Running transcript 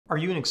Are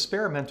you an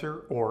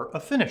experimenter or a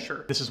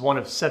finisher? This is one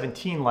of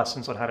 17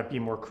 lessons on how to be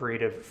more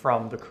creative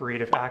from The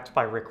Creative Act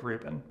by Rick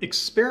Rubin.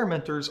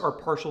 Experimenters are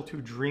partial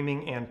to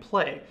dreaming and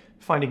play,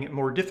 finding it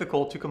more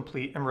difficult to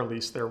complete and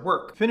release their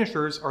work.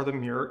 Finishers are the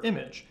mirror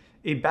image,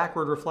 a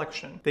backward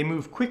reflection. They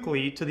move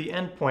quickly to the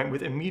end point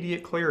with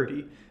immediate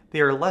clarity.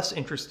 They are less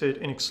interested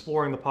in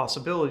exploring the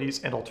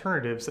possibilities and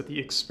alternatives that the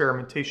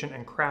experimentation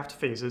and craft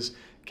phases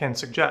can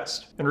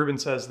suggest. And Ruben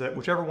says that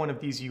whichever one of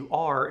these you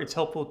are, it's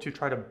helpful to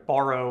try to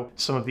borrow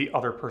some of the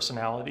other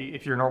personality.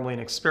 If you're normally an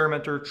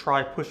experimenter,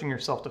 try pushing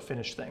yourself to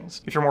finish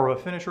things. If you're more of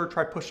a finisher,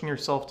 try pushing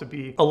yourself to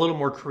be a little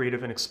more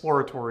creative and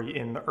exploratory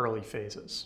in the early phases.